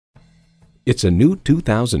It's a new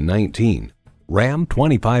 2019 Ram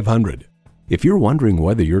 2500. If you're wondering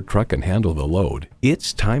whether your truck can handle the load,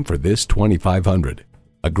 it's time for this 2500.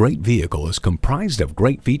 A great vehicle is comprised of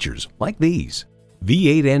great features like these: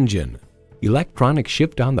 V8 engine, electronic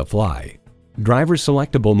shift on the fly, driver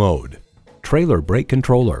selectable mode, trailer brake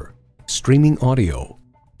controller, streaming audio,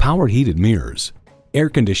 power heated mirrors, air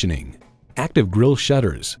conditioning, active grille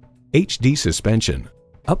shutters, HD suspension,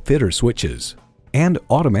 upfitter switches, and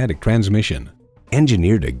automatic transmission.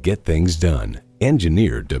 Engineered to get things done.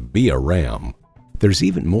 Engineered to be a Ram. There's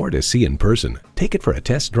even more to see in person. Take it for a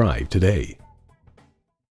test drive today.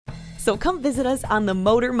 So come visit us on the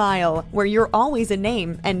Motor Mile, where you're always a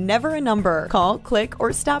name and never a number. Call, click,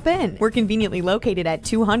 or stop in. We're conveniently located at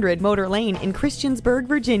 200 Motor Lane in Christiansburg,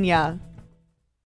 Virginia.